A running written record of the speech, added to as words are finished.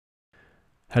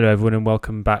Hello, everyone, and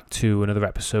welcome back to another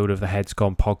episode of the Heads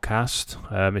Gone podcast.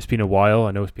 It's been a while.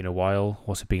 I know it's been a while.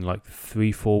 What's it been, like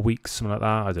 3-4 weeks, something like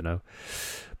that? I don't know.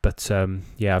 But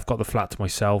yeah, I've got the flat to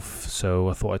myself, so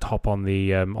I thought I'd hop on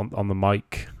the on the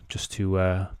mic just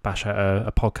to bash out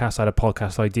a podcast. I had a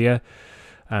podcast idea,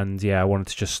 and yeah, I wanted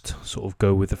to just sort of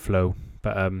go with the flow.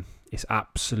 But it's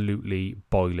absolutely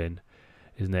boiling,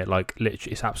 isn't it? Like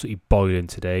literally, it's absolutely boiling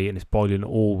today, and it's boiling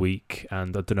all week.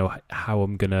 And I don't know how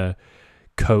I'm gonna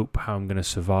cope, how I'm going to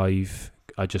survive.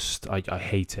 I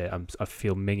hate it. I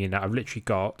feel minging. I've literally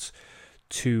got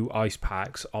 2 ice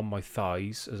packs on my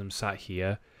thighs as I'm sat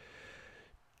here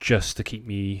just to keep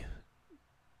me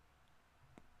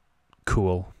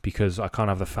cool, because I can't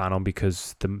have the fan on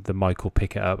because the mic will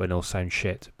pick it up and it'll sound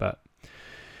shit. But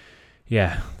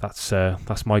yeah, that's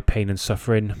my pain and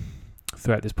suffering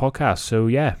throughout this podcast. So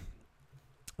yeah,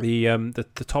 the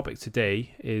topic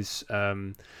today is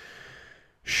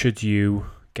should you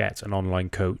get an online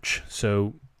coach?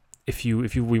 So if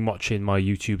you've been watching my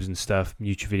YouTube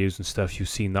videos and stuff, you've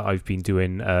seen that I've been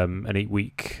doing an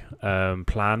 8-week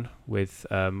plan with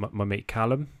my mate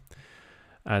Callum,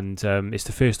 and it's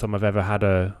the first time I've ever had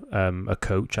a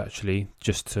coach actually,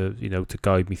 just to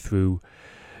guide me through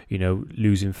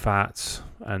losing fat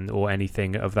or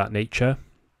anything of that nature.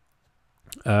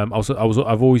 I've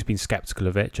always been skeptical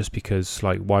of it, just because,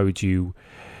 like, why would you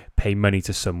pay money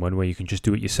to someone where you can just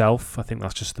do it yourself? I think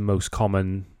that's just the most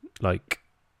common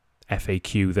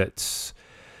FAQ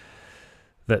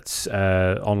that's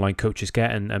online coaches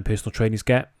get and personal trainers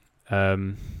get.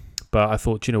 But I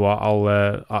thought, you know what,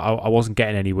 I wasn't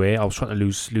getting anywhere. I was trying to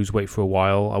lose weight for a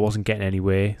while. I wasn't getting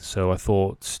anywhere, so I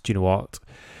thought, do you know what?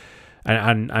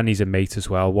 And he's a mate as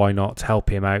well. Why not help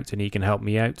him out, and he can help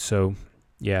me out? So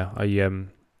yeah, I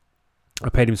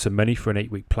paid him some money for an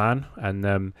 8-week plan,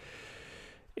 and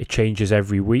it changes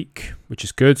every week, which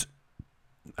is good,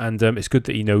 and it's good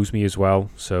that he knows me as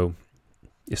well. So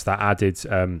it's that added,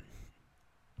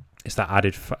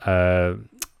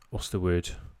 what's the word?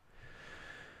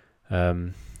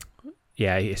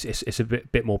 Yeah, it's a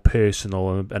bit more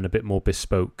personal and a bit more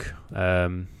bespoke.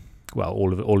 Well,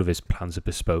 all of his plans are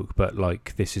bespoke, but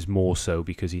like this is more so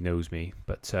because he knows me.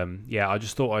 But yeah, I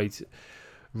just thought I'd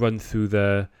run through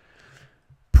the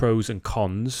pros and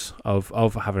cons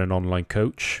of having an online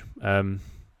coach,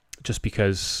 just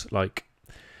because, like,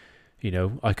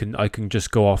 I can just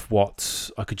go off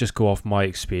my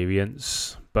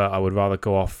experience, but I would rather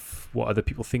go off what other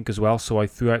people think as well. So I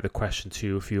threw out the question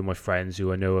to a few of my friends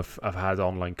who I know have had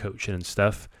online coaching and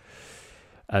stuff,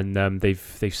 and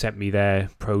they've sent me their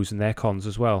pros and their cons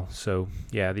as well. So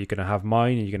yeah, you're gonna have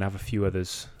mine and you're gonna have a few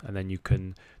others, and then you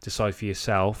can decide for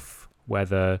yourself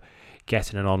whether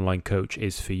getting an online coach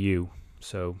is for you.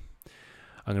 So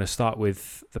I'm going to start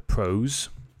with the pros.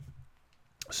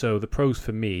 So the pros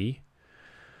for me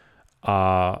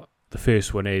are, the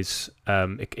first one is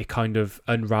it kind of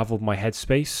unraveled my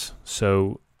headspace.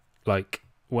 So like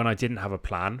when I didn't have a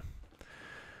plan,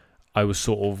 I was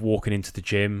sort of walking into the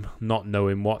gym not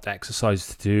knowing what exercise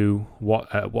to do,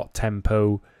 what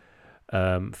tempo,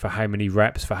 for how many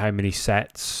reps, for how many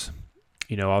sets.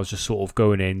 I was just sort of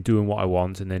going in, doing what I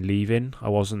want, and then leaving. I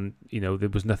wasn't, there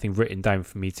was nothing written down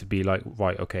for me to be like,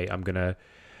 right, okay, I'm going to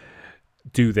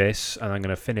do this, and I'm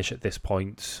going to finish at this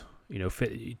point,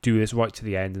 do this right to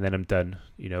the end, and then I'm done.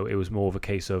 It was more of a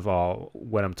case of,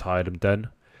 when I'm tired, I'm done.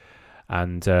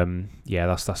 And yeah,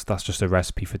 that's just a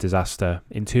recipe for disaster.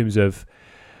 In terms of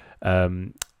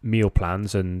meal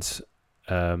plans and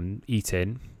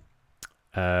eating,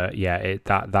 yeah,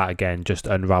 that again just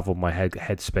unraveled my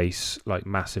headspace like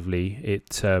massively.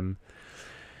 It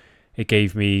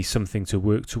gave me something to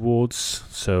work towards.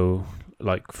 So,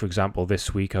 like, for example,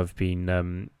 this week I've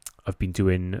been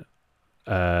doing.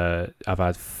 I've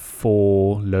had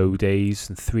 4 low days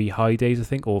and 3 high days, I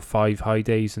think, or 5 high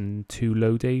days and 2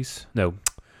 low days. No,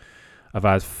 I've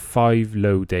had 5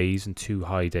 low days and 2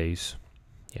 high days.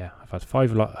 Yeah, I've had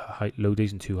 5 low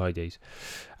days and 2 high days.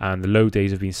 And the low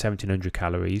days have been 1,700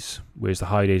 calories, whereas the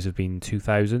high days have been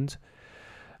 2,000.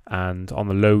 And on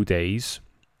the low days,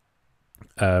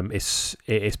 it's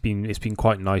been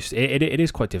quite nice. It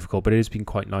is quite difficult, but it has been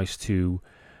quite nice to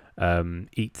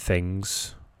eat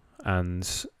things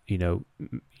and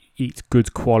eat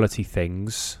good quality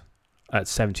things at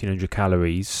 1,700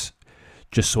 calories,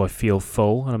 just so I feel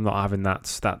full and I'm not having that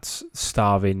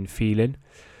starving feeling.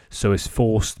 So it's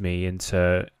forced me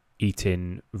into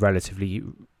eating relatively,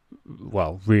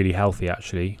 well, really healthy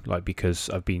actually, like, because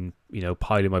I've been,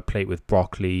 piling my plate with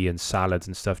broccoli and salads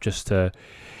and stuff just to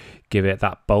give it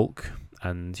that bulk.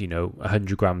 And,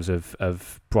 100 grams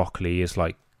of broccoli is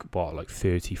like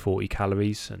 30, 40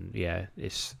 calories. And yeah,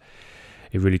 it's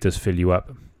it really does fill you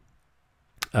up.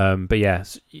 But yeah,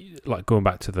 like going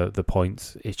back to the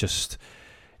point, it just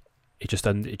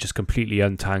completely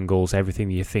untangles everything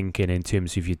that you're thinking in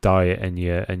terms of your diet and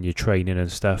your training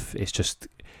and stuff. It's just,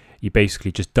 you're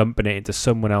basically just dumping it into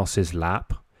someone else's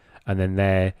lap, and then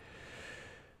they're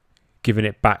giving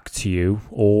it back to you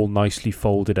all nicely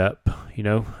folded up,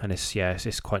 and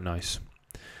it's quite nice.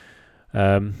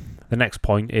 The next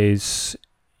point is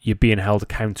you're being held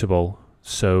accountable.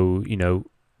 So,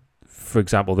 for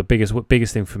example, the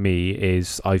biggest thing for me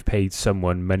is I've paid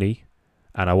someone money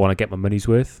and I want to get my money's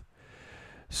worth.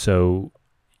 So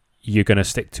you're going to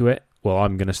stick to it. Well,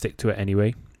 I'm going to stick to it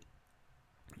anyway.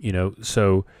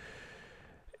 So,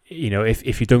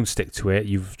 if you don't stick to it,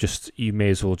 you may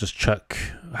as well just chuck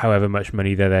however much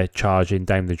money they're charging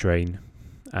down the drain,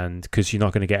 and because you're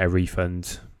not going to get a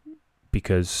refund,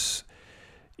 because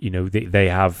they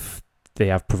have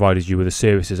provided you with the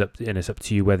services and it's up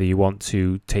to you whether you want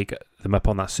to take them up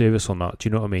on that service or not. Do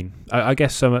you know what I mean? I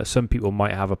guess some people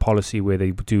might have a policy where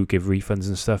they do give refunds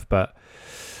and stuff, but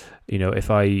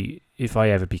if I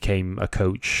ever became a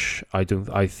coach, I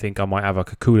think I might have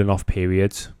like a cooling off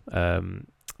period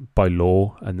by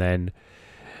law, and then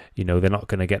they're not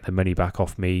going to get the money back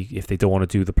off me if they don't want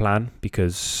to do the plan,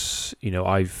 because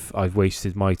I've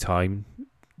wasted my time.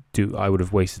 I would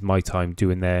have wasted my time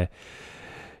doing their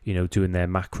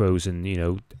macros and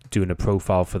doing a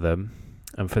profile for them,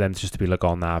 and for them just to be like,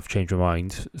 oh nah, I've changed my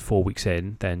mind 4 weeks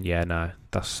in, then yeah, nah,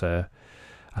 that's a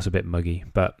bit muggy.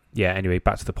 But yeah, anyway,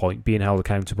 back to the point. Being held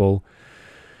accountable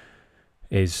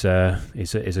is a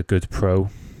good pro.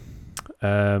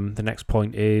 The next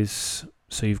point is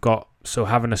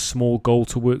having a small goal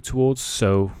to work towards.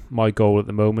 So my goal at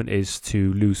the moment is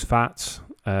to lose fat,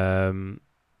 and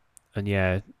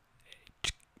yeah,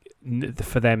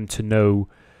 for them to know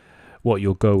what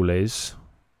your goal is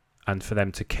and for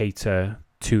them to cater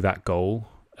to that goal,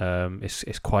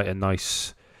 it's quite a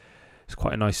nice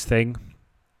thing.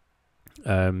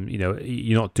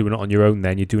 You're not doing it on your own,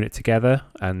 then you're doing it together.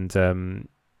 And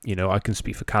I can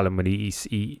speak for Callum when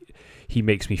he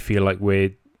makes me feel like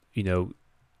we're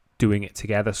doing it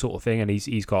together, sort of thing. And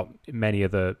he's got many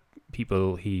other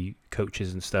people he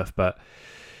coaches and stuff, but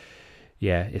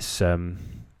yeah, it's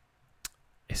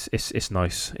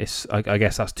nice. I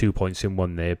guess that's 2 points in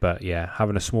one there. But yeah,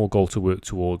 having a small goal to work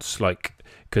towards, like,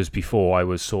 because before I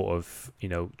was sort of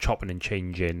chopping and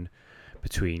changing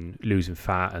between losing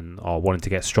fat and wanting to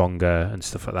get stronger and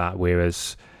stuff like that,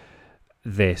 whereas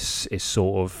this is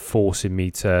sort of forcing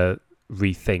me to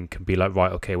rethink and be like,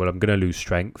 right, okay, well, I'm going to lose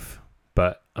strength,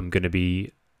 but I'm going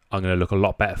to look a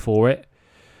lot better for it,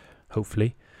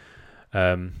 hopefully.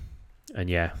 And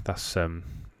yeah, that's a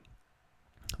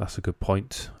good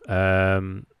point.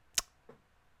 The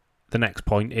next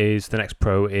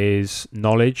pro is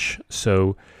knowledge.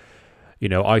 So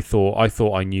I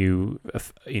thought I knew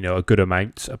a good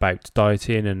amount about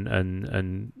dieting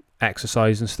and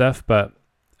exercise and stuff, but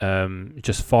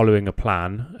just following a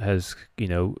plan has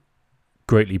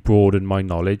greatly broadened my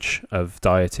knowledge of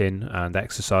dieting and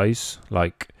exercise,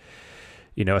 like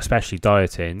especially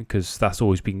dieting, because that's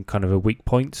always been kind of a weak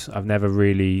point. I've never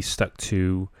really stuck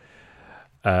to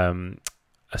a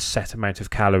set amount of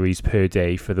calories per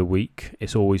day for the week.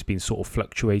 It's always been sort of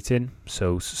fluctuating.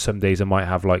 So some days I might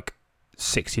have like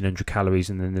 1,600 calories,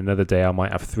 and then another day I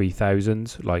might have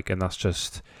 3,000. And that's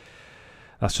just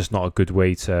not a good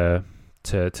way to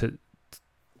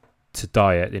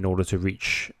diet in order to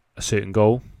reach a certain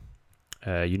goal.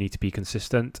 You need to be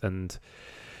consistent, and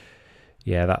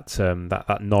yeah,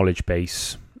 that knowledge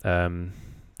base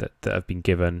that I've been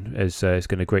given is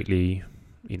going to greatly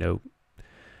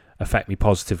affect me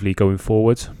positively going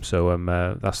forward. So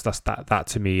that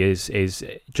to me is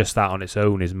just that on its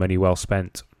own is money well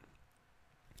spent.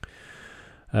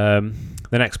 The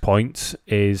next point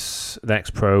is the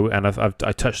next pro, and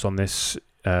I touched on this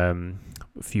a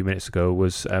few minutes ago,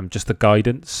 was just the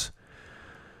guidance.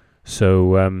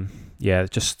 So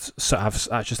just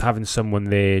having someone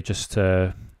there, just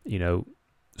to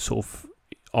sort of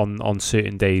on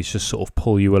certain days just sort of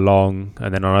pull you along,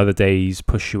 and then on other days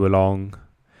push you along,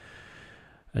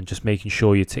 and just making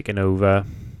sure you're ticking over.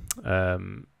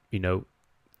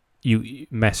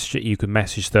 You can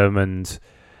message them and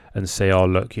say, oh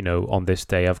look, on this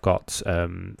day I've got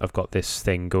this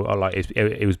thing go, like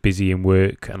it was busy in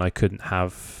work and I couldn't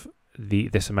have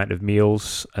this amount of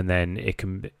meals, and then it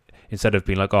can, instead of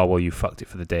being like, oh well, you fucked it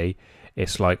for the day,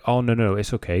 it's like, oh no,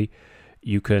 it's okay,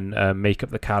 you can make up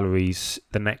the calories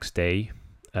the next day,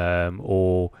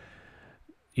 or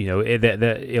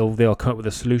they'll come up with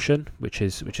a solution, which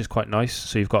is quite nice.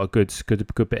 So you've got a good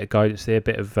bit of guidance there, a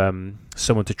bit of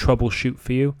someone to troubleshoot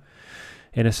for you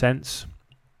in a sense.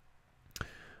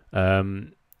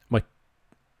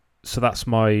 So that's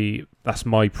my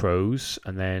pros,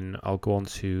 and then I'll go on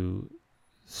to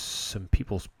some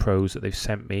people's pros that they've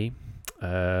sent me.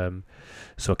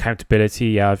 So accountability,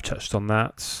 yeah, I've touched on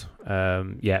that.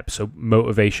 So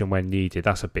motivation when needed,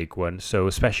 that's a big one. So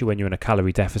especially when you're in a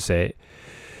calorie deficit,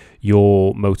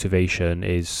 your motivation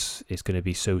is going to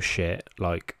be so shit.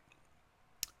 Like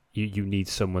you need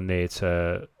someone there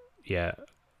to,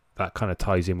 that kind of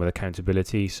ties in with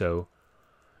accountability. So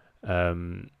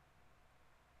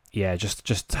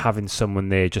just having someone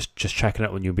there, just checking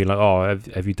up on you and being like, oh,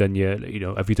 have you done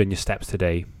your steps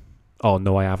today? Oh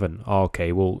no, I haven't. Oh,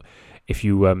 okay, well, if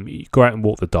you go out and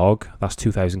walk the dog, that's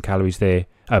 2,000 calories there,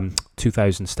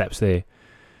 2,000 steps there,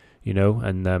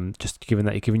 and just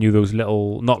giving you those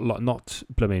little, not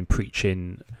blooming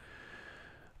preaching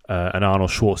an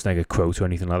Arnold Schwarzenegger quote or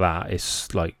anything like that.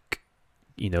 It's like,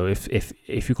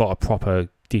 if you've got a proper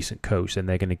decent coach, then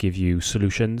they're going to give you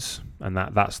solutions, and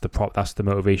that's the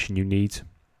motivation you need.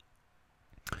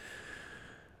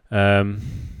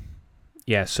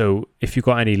 So if you've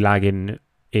got any lagging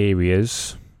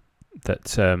areas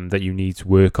that you need to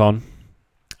work on,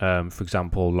 for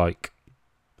example, like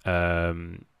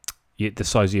the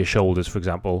size of your shoulders, for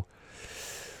example,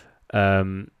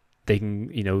 they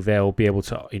can, they'll be able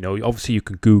to, obviously you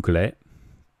can Google it,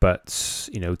 but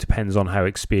depends on how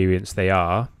experienced they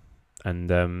are, and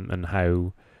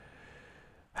how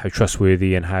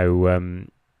trustworthy and how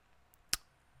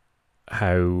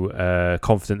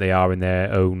confident they are in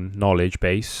their own knowledge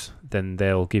base. Then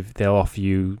they'll offer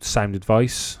you sound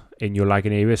advice in your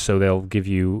lagging areas. So they'll give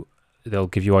you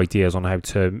ideas on how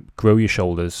to grow your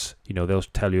shoulders. They'll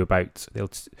tell you about,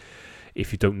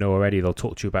 if you don't know already, they'll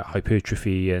talk to you about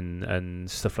hypertrophy and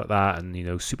stuff like that, and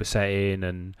supersetting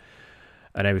and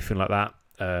everything like that.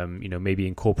 Maybe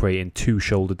incorporating 2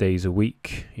 shoulder days a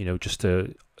week, just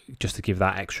to give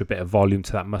that extra bit of volume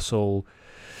to that muscle.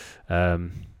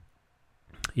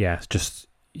 Just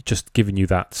giving you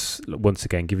that, once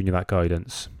again, giving you that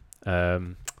guidance.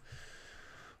 Hang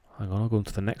on, I'll go on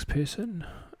to the next person.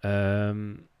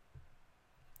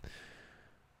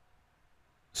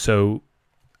 So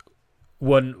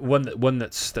one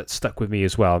that's stuck with me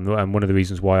as well, and one of the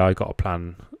reasons why I got a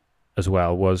plan as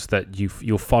well, was that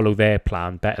you'll follow their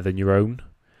plan better than your own,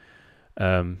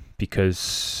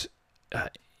 because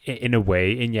in a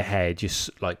way, in your head, just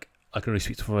like, I can only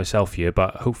speak for myself here,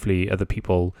 but hopefully other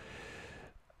people,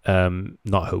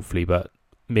 not hopefully, but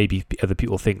maybe other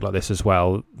people think like this as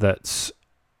well, that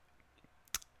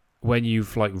when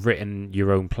you've like written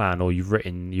your own plan, or you've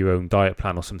written your own diet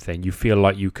plan or something, you feel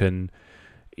like you can,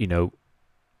 you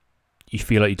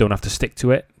feel like you don't have to stick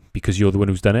to it because you're the one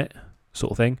who's done it,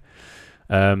 sort of thing.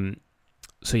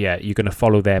 You're going to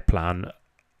follow their plan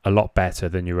a lot better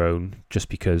than your own, just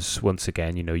because, once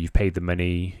again, you've paid the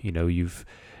money,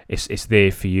 it's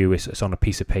there for you, it's on a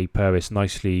piece of paper, it's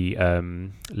nicely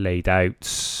laid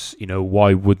out.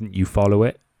 Why wouldn't you follow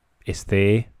it? It's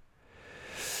there.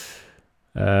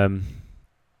 So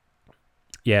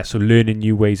learning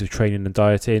new ways of training and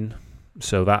dieting,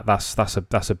 so that's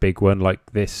a big one. Like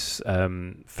this,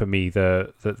 for me,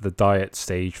 the diet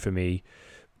stage for me,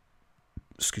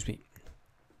 excuse me,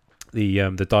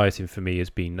 the dieting for me has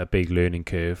been a big learning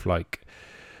curve. Like,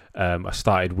 I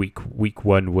started week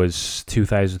 1 was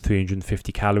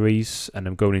 2,350 calories, and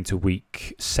I'm going into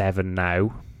week 7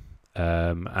 now,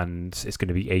 and it's going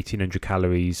to be 1,800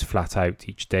 calories flat out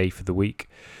each day for the week.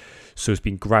 So it's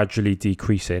been gradually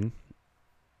decreasing,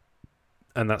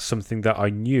 and that's something that I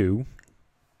knew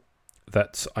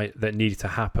that needed to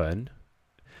happen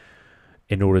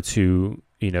in order to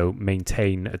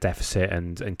maintain a deficit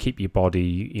and keep your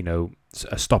body,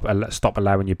 stop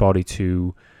allowing your body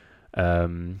to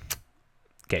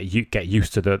get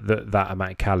used to that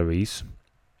amount of calories.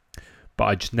 But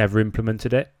I just never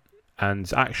implemented it,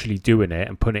 and actually doing it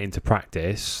and putting it into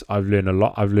practice, I've learned a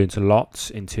lot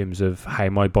in terms of how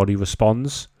my body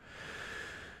responds.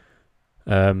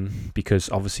 Because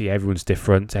obviously everyone's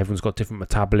different, everyone's got different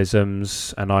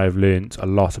metabolisms, and I have learned a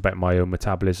lot about my own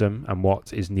metabolism and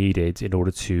what is needed in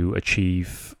order to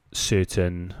achieve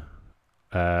certain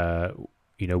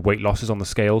weight losses on the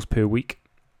scales per week.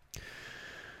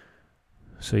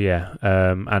 So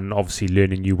and obviously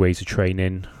learning new ways of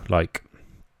training, like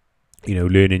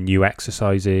learning new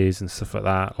exercises and stuff like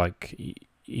that. Like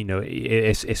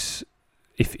it's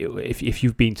if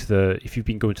you've been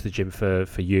going to the gym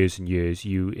for years and years,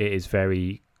 it is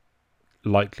very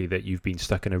likely that you've been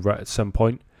stuck in a rut at some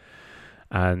point,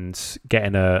 and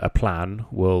getting a plan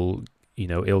will,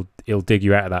 it'll dig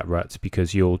you out of that rut,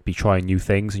 because you'll be trying new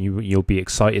things and you'll be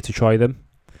excited to try them.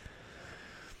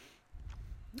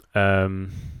 So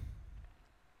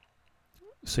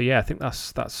yeah, I think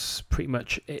that's pretty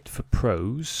much it for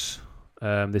pros.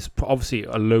 There's obviously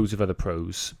loads of other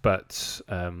pros, but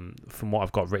from what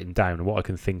I've got written down and what I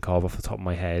can think of off the top of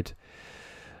my head,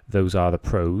 those are the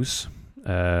pros.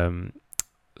 So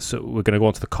we're going to go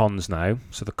on to the cons now.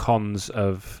 So the cons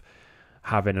of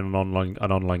having an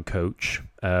online coach.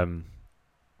 For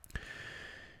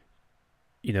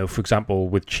example,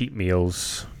 with cheat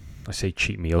meals, I say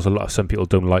cheat meals. Some people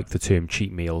don't like the term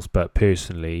cheat meals, but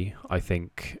personally, I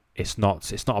think it's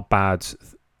not a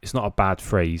bad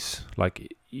phrase.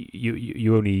 Like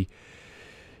you're only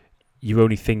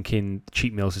thinking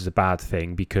cheat meals is a bad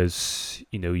thing because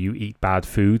you eat bad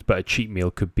food, but a cheat meal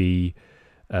could be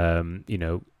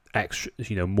extra,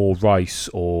 more rice,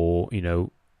 or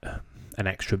an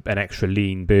extra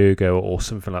lean burger or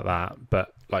something like that.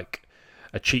 But like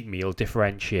a cheat meal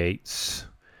differentiates,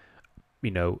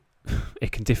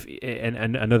 it can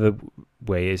and another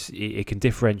way is it can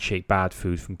differentiate bad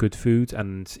food from good food,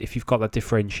 and if you've got that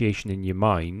differentiation in your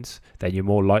mind, then you're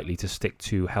more likely to stick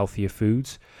to healthier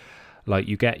foods. Like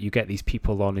you get these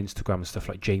people on Instagram and stuff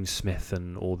like James Smith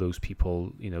and all those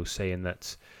people, saying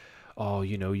that, oh,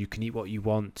 you can eat what you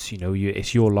want,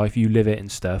 it's your life, you live it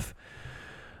and stuff.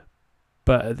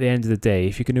 But at the end of the day,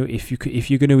 if you're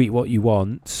gonna eat what you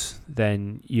want,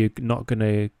 then you're not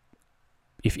gonna.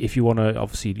 If you want to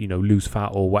obviously lose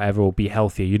fat or whatever or be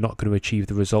healthier, you're not going to achieve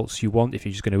the results you want if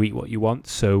you're just going to eat what you want.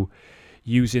 So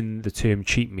using the term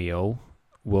cheat meal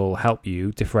will help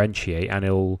you differentiate, and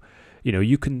it'll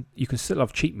you can still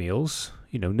have cheat meals.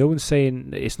 No one's saying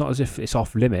it's not as if it's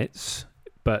off limits,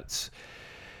 but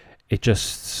it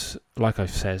just like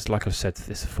I've said, this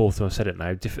is the fourth time I've said it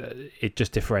now. It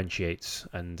just differentiates,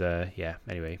 and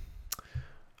Anyway,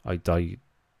 I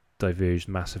diverged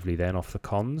massively then off the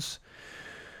cons.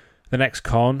 The next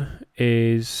con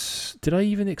is... Did I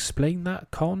even explain that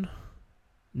con?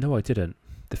 No, I didn't.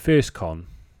 The first con.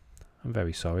 I'm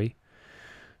very sorry.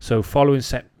 So following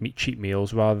set cheat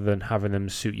meals rather than having them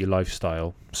suit your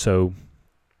lifestyle. So,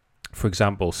 for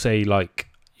example, say like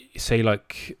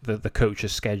the coach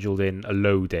has scheduled in a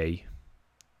low day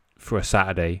for a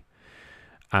Saturday,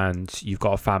 and you've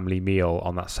got a family meal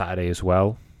on that Saturday as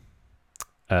well.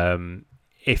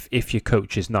 If your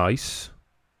coach is nice,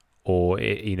 or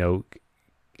it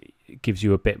gives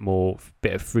you a bit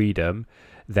of freedom,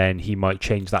 then he might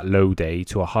change that low day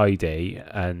to a high day,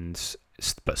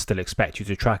 but still expect you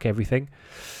to track everything.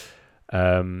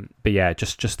 But yeah,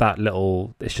 just that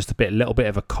little. It's just a little bit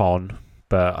of a con,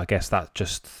 but I guess that's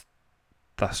just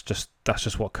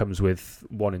what comes with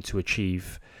wanting to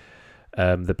achieve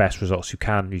the best results you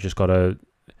can. You just got to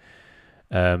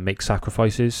make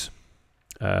sacrifices.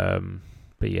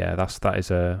 But yeah, that is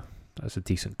a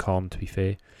decent con, to be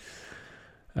fair.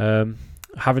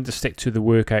 Having to stick to the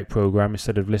workout program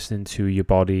instead of listening to your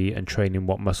body and training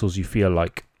what muscles you feel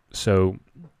like. So,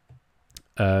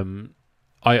 a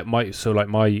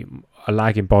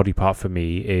lagging body part for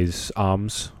me is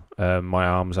arms. My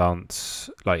arms aren't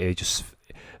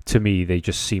to me they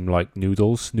just seem like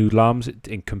noodle arms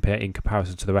in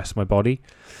comparison to the rest of my body.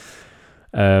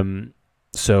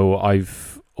 So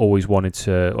I've always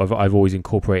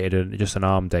incorporated just an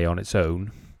arm day on its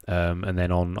own, and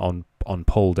then on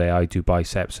pull day I do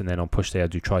biceps, and then on push day I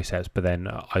do triceps, but then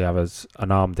I have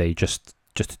an arm day just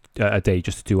a day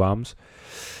just to do arms.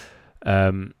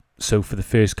 So for the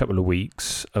first couple of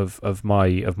weeks of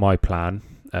my plan,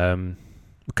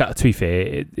 to be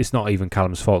fair, it's not even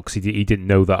Callum's fault because he didn't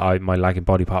know that my lagging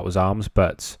body part was arms,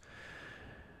 but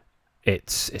it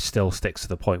still sticks to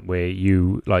the point where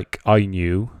I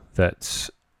knew that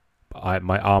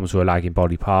my arms were a lagging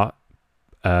body part,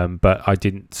 but I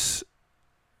didn't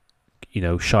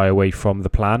shy away from the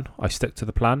plan. I stuck to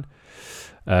the plan.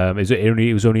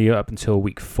 It was only up until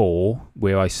week 4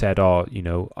 where I said,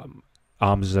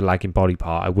 arms is a lagging body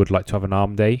part. I would like to have an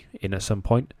arm day in at some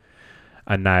point,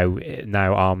 and now an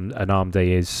arm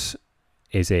day is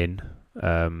in,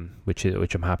 which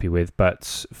I'm happy with.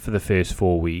 But for the first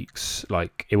 4 weeks,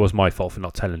 it was my fault for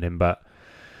not telling him, but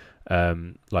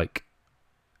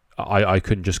I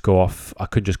couldn't just go off. I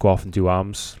couldn't just go off and do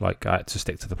arms. I had to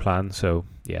stick to the plan. So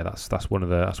yeah, that's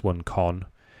one con.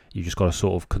 You just got to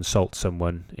sort of consult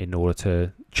someone in order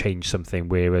to change something.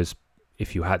 Whereas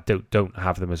if you don't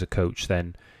have them as a coach,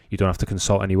 then you don't have to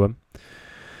consult anyone.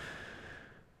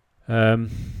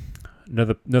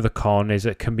 Another con is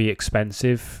it can be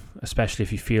expensive, especially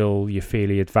if you feel you're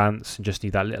fairly advanced and just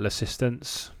need that little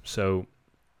assistance. So,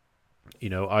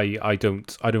 I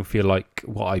don't feel like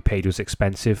what I paid was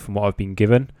expensive from what I've been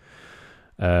given.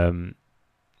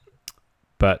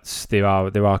 but there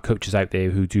are coaches out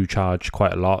there who do charge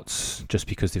quite a lot just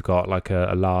because they've got like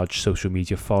a large social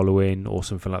media following or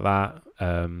something like that.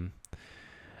 And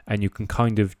you can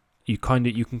kind of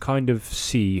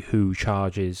see who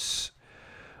charges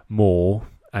more,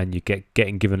 and you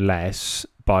getting given less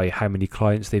by how many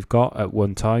clients they've got at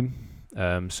one time.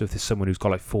 So if there's someone who's got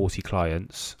like 40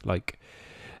 clients, like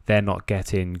they're not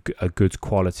getting a good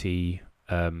quality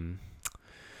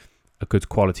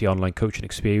online coaching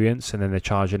experience, and then they're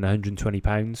charging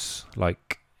 £120,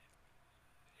 like,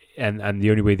 and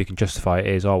the only way they can justify it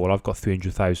is, oh well, I've got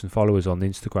 300,000 followers on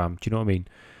Instagram. Do you know what I mean?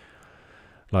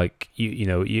 Like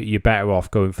you're better off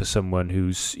going for someone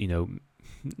who's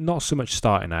not so much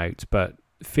starting out but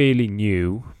fairly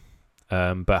new,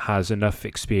 but has enough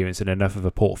experience and enough of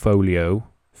a portfolio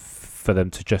for them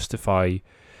to justify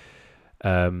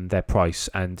their price.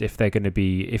 And if they're going to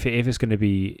be,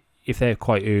 if they're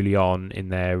quite early on in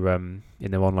their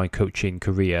online coaching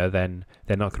career, then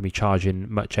they're not going to be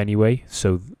charging much anyway.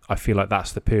 So I feel like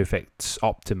that's the perfect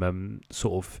optimum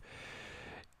sort of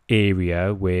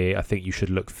area where I think you should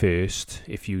look first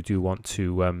if you do want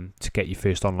to get your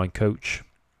first online coach.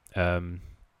 But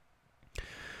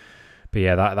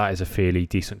yeah, that is a fairly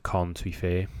decent con, to be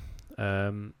fair.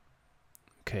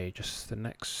 Okay, just the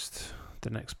next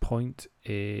point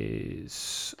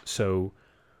is, so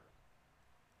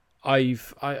I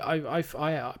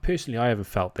personally, I haven't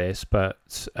felt this, but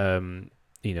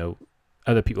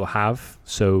other people have.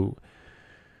 So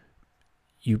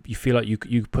you feel like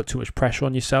you put too much pressure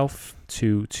on yourself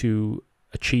to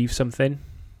achieve something.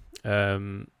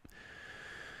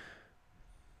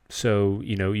 So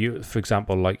you, for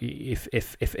example, like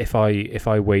if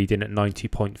I weighed in at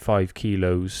 90.5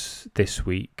 kilos this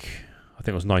week, I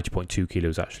think it was 90.2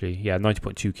 kilos actually. Yeah,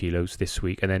 90.2 kilos this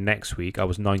week, and then next week I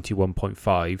was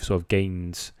 91.5. So I've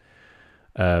gained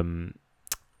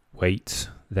weight.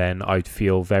 Then I'd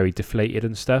feel very deflated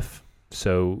and stuff.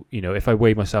 So if I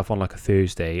weighed myself on like a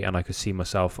Thursday and I could see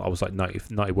myself, I was like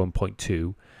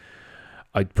 91.2.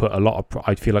 I'd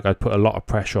feel like I'd put a lot of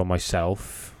pressure on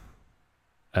myself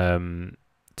to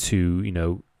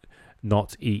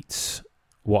not eat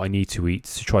what I need to eat,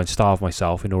 to try and starve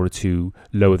myself in order to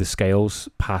lower the scales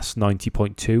past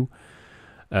 90.2,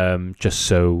 just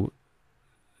so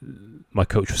my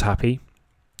coach was happy.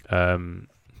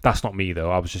 That's not me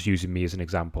though, I was just using me as an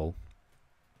example.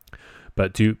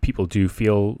 But people do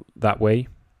feel that way,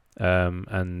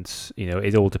 and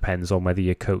it all depends on whether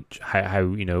your coach,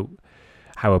 how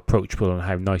approachable and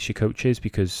how nice your coach is,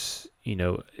 because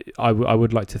I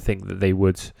would like to think that they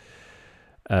would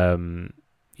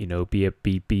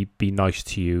be nice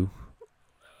to you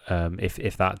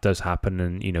if that does happen,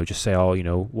 and just say,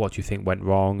 oh, what do you think went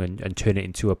wrong, and turn it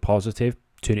into a positive,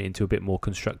 turn it into a bit more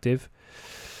constructive.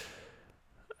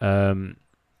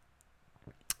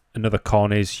 Another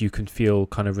con is you can feel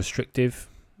kind of restrictive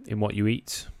in what you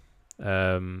eat.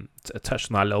 I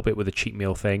touched on that a little bit with the cheat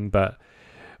meal thing, but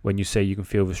when you say you can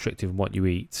feel restrictive in what you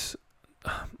eat,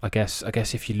 I guess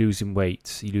if you're losing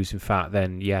weight, you're losing fat,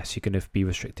 then yes, you're going to be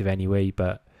restrictive anyway.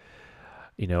 But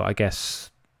I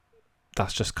guess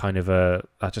that's just kind of what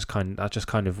that's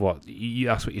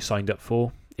what you signed up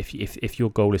for. If your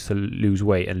goal is to lose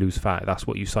weight and lose fat, that's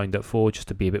what you signed up for, just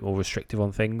to be a bit more restrictive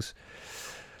on things.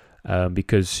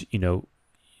 Because you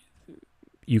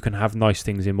can have nice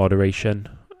things in moderation,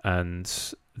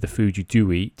 and the food you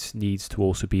do eat needs to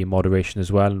also be in moderation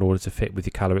as well in order to fit with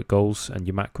your caloric goals and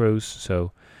your macros.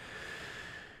 So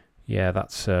yeah,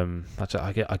 that's I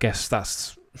guess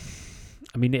that's,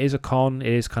 I mean, it is a con,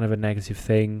 it is kind of a negative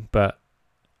thing, but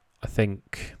I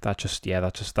think that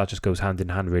just goes hand in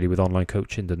hand really with online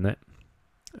coaching, doesn't it?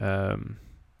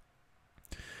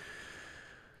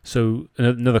 So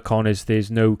another con is there's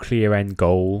no clear end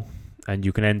goal, and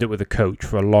you can end up with a coach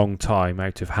for a long time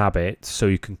out of habit, so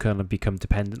you can kind of become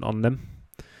dependent on them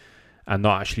and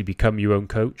not actually become your own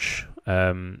coach.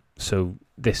 So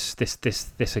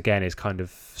this again is kind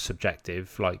of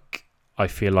subjective. Like, I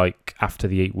feel like after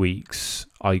the 8 weeks,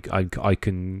 I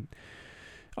can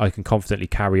confidently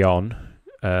carry on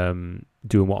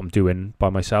doing what I'm doing by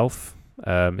myself.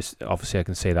 Obviously I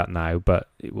can say that now, but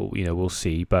it will, we'll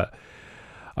see. But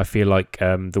I feel like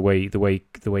the way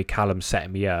Callum's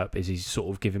setting me up is he's sort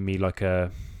of giving me like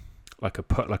a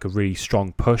really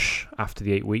strong push after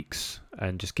the 8 weeks,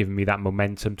 and just giving me that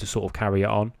momentum to sort of carry it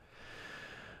on.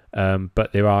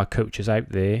 But there are coaches out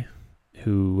there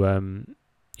who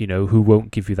who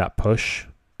won't give you that push,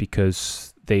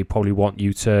 because they probably want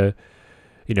you to,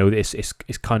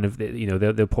 it's kind of,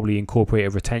 they'll probably incorporate a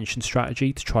retention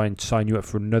strategy to try and sign you up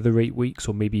for another 8 weeks,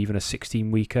 or maybe even a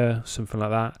 16-weeker, something like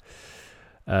that.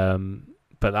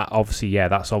 but that obviously,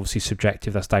 that's obviously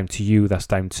subjective. That's down to you. That's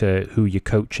down to who your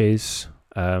coach is.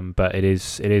 But it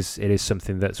is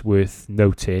something that's worth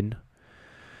noting,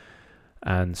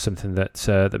 and something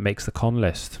that makes the con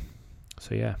list.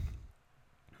 So yeah.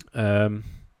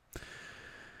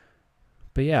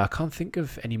 But yeah, I can't think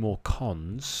of any more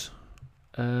cons.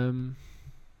 No,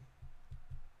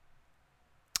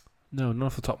 not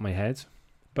off the top of my head.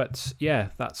 But yeah,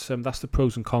 that's the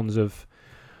pros and cons of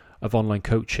online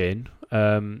coaching.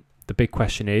 The big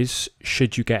question is,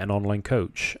 should you get an online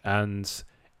coach? And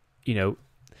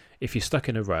if you're stuck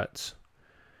in a rut,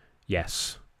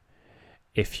 yes.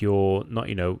 If you're not,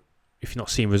 if you're not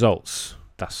seeing results,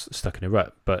 that's stuck in a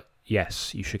rut. But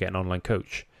yes, you should get an online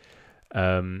coach.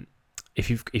 If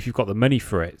you've got the money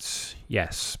for it,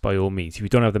 yes, by all means. If you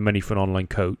don't have the money for an online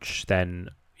coach, then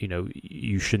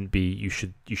you shouldn't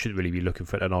really be looking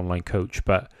for an online coach.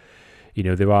 But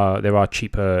there are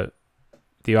cheaper.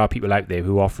 There are people out there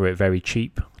who offer it very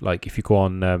cheap. Like if you go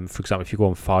on, for example, if you go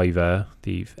on Fiverr,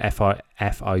 the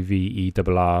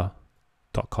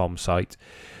fiverr.com site,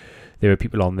 there are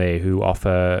people on there who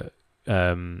offer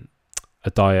a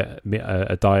diet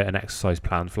and exercise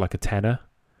plan for like a tenner.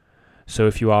 So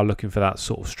if you are looking for that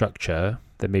sort of structure,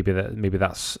 then maybe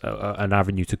that's an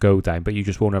avenue to go down. But you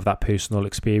just won't have that personal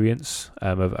experience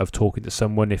of talking to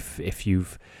someone if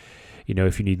you've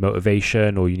if you need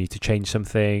motivation, or you need to change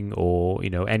something, or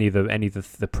any of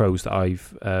the pros that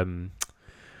I've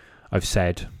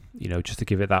said, just to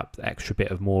give it that extra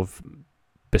bit of more of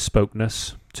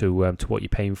bespokeness to what you're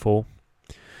paying for.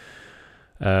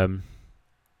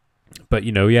 But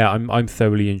I'm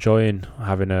thoroughly enjoying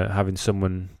having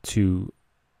someone to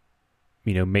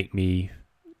make me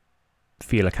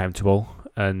feel accountable,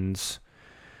 and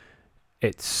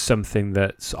it's something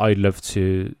that I'd love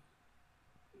to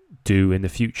do in the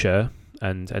future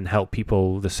and help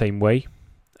people the same way.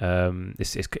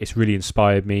 It's really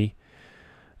inspired me.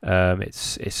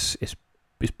 It's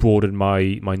broadened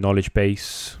my knowledge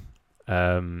base,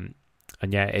 and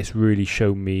it's really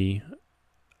shown me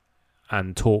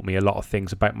and taught me a lot of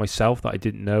things about myself that I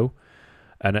didn't know.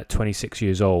 And at 26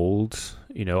 years old,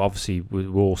 obviously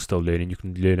we're all still learning. You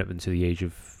can learn up until the age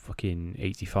of fucking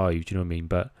 85, do you know what I mean?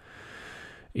 But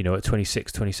at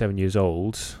 26, 27 years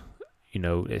old,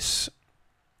 it's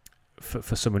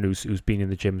for someone who's been in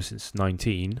the gym since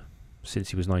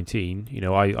he was 19.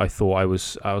 I thought I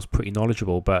was pretty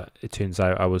knowledgeable, but it turns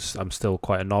out I'm still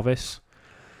quite a novice.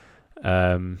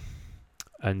 And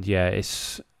yeah,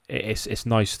 it's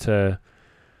nice to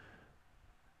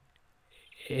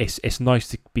it's nice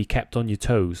to be kept on your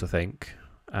toes, I think,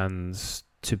 and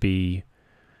to be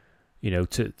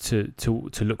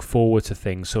to look forward to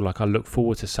things. So like I look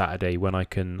forward to Saturday when I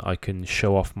can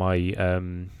show off my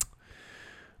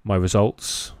my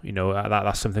results.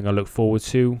 That's something I look forward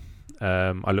to.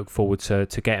 I look forward to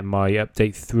getting my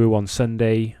update through on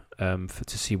Sunday to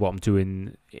see what I'm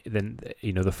doing then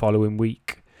the following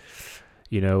week.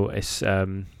 It's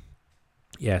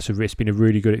so it's been a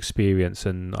really good experience,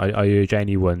 and I urge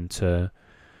anyone to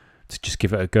just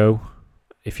give it a go.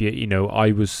 If you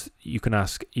can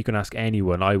ask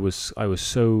anyone. I was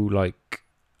so like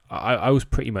I was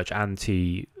pretty much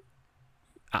anti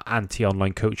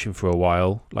online coaching for a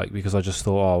while, like, because I just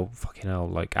thought, oh fucking hell,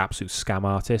 like absolute scam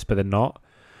artist. But they're not.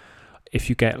 If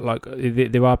you get like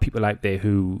there are people out there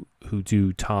who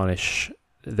do tarnish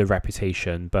the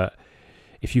reputation, but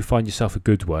if you find yourself a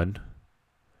good one,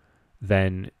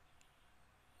 then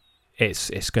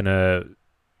it's gonna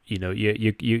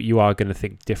you are gonna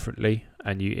think differently,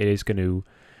 and it is gonna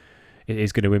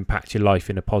impact your life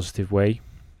in a positive way,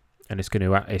 and it's gonna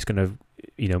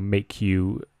make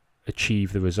you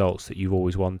achieve the results that you've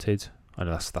always wanted. I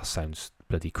know that sounds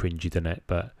bloody cringy, doesn't it?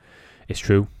 But it's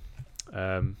true.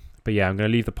 But yeah, I'm gonna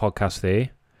leave the podcast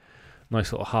there.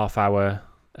 Nice little half-hour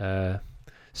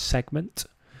segment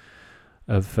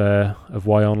of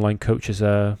why online coaches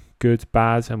are good,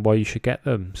 bad, and why you should get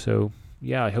them. So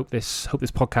yeah, I hope this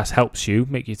podcast helps you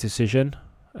make your decision.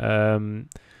 Remember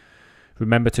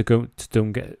to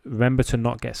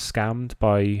not get scammed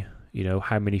by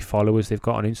how many followers they've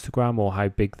got on Instagram, or how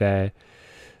big their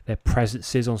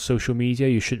presence is on social media.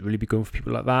 You shouldn't really be going for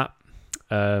people like that.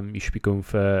 You should be going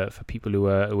for people who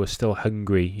are still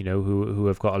hungry, who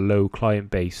have got a low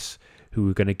client base, who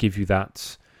are going to give you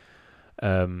that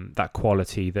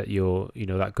quality that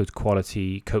that good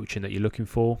quality coaching that you're looking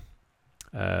for.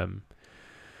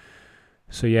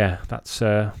 So yeah, that's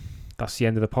the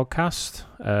end of the podcast.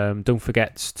 Don't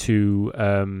forget to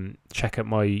check out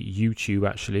my YouTube.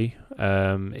 Actually,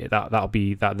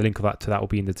 the link of that will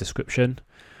be in the description.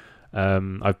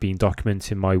 I've been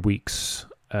documenting my weeks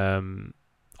on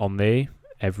there.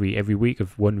 every week,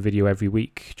 of one video every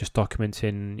week, just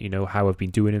documenting, how I've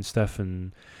been doing and stuff,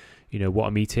 and what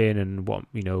I'm eating and what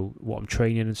I'm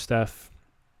training and stuff.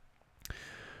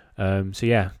 So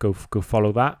yeah, go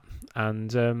follow that,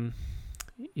 and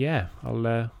yeah,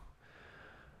 I'll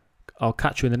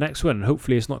catch you in the next one.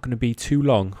 Hopefully it's not going to be too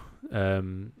long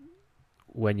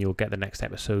when you'll get the next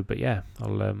episode, but yeah,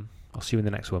 I'll see you in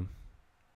the next one.